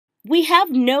We have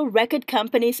no record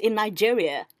companies in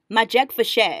Nigeria. MAJEK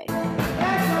FASHEK.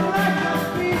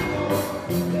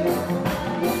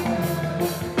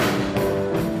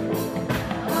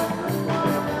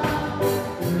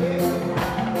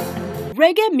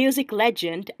 Reggae music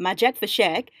legend MAJEK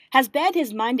FASHEK has bared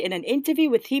his mind in an interview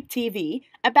with HipTv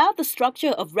about the structure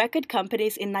of record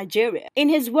companies in Nigeria. In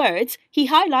his words, he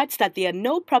highlights that there are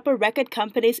no proper record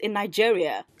companies in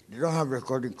Nigeria. They don't have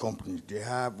recording companies. They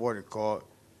have what they call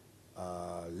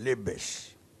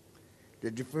labels.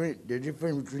 The difference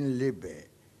between label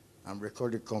and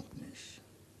recording companies.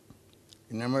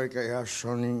 In America, you have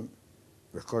Sony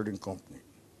Recording Company.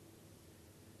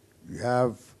 You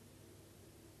have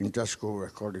Interscope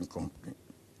Recording Company.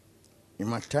 In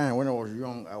my time, when I was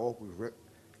young, I worked with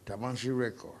Tabansi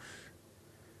Records.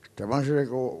 Tabansi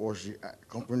Records was the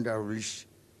company that released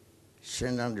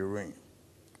Send Down the Rain.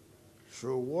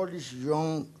 So what is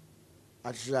young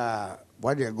artists are,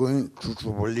 while they are going through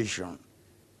tribulation,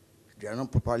 they are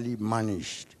not properly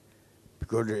managed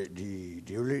because the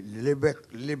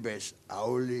labels are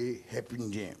only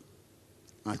helping them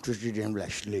and treating them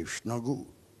like slaves. Not good.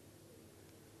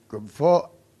 Because before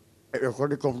a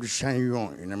recording company sign you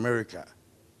on in America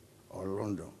or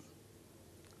London,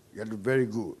 you have to be very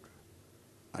good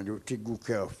and they will take good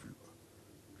care of you.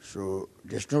 So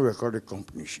there's no recording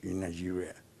companies in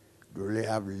Nigeria. They only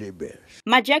have labels.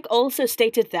 MAJEK also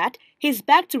stated that he's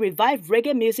back to revive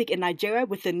reggae music in Nigeria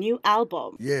with a new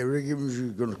album. Yeah, reggae music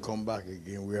is going to come back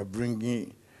again. We are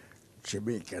bringing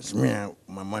Chebekans, me and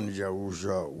my manager,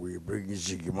 we're bringing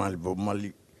Ziggy Marley, Bob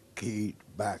Marley kid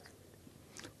back.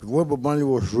 Because when Bob Marley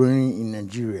was reigning in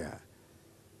Nigeria,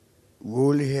 we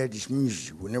only heard his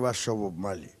music. We never saw Bob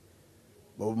Marley.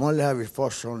 Bob Marley have his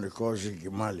first son, they call Ziggy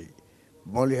Marley.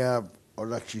 Bob Marley have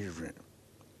other children.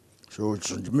 So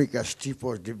it's on Jamaica Steve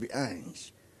was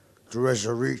behind to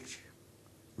resurrect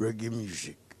reggae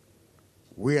music.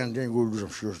 We and then go do some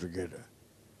shows together.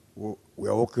 We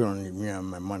are working on it, me and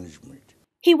my management.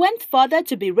 He went further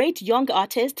to berate young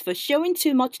artists for showing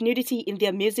too much nudity in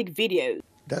their music videos.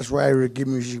 That's why reggae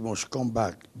music must come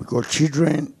back, because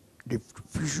children, the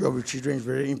future of the children is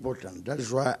very important. That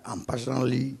is why I'm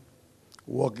personally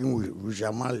working with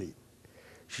Rija Mali.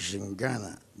 She's in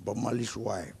Ghana, Bob Marley's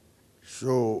wife.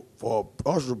 So for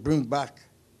us to bring back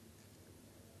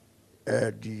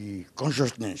the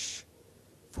consciousness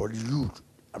for the youth,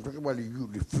 I'm talking about the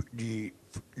youth, the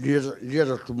leaders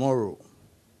of tomorrow,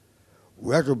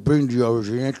 we have to bring the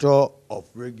originator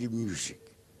of reggae music,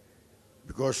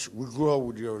 because we grew up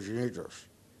with the originators.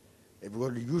 And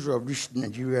because the youth of this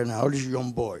Nigeria and all these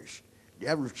young boys, they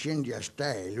have to change their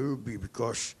style a little bit,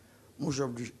 because most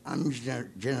of these army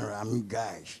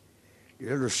guys, they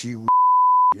have to see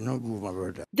you're not good, my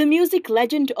brother. The music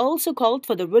legend also called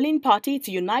for the ruling party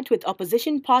to unite with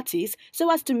opposition parties so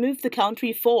as to move the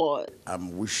country forward.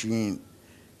 I'm wishing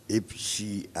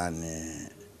APC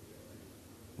and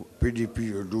PDP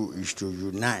to do is to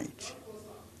unite,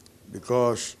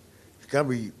 because you can't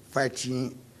be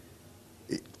fighting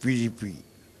PDP,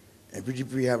 and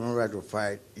PDP have no right to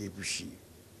fight APC.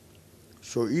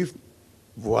 So if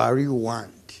Buhari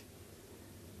want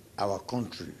our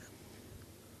country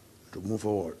to move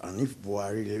forward, and if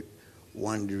Buhari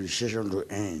want the recession to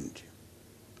end,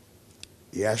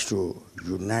 he has to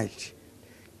unite.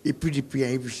 If PDP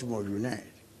and APC must unite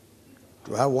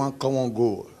to have one common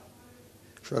goal,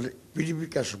 so that PDP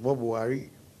can support Buhari.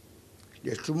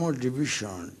 There's too much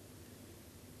division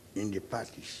in the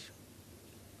parties.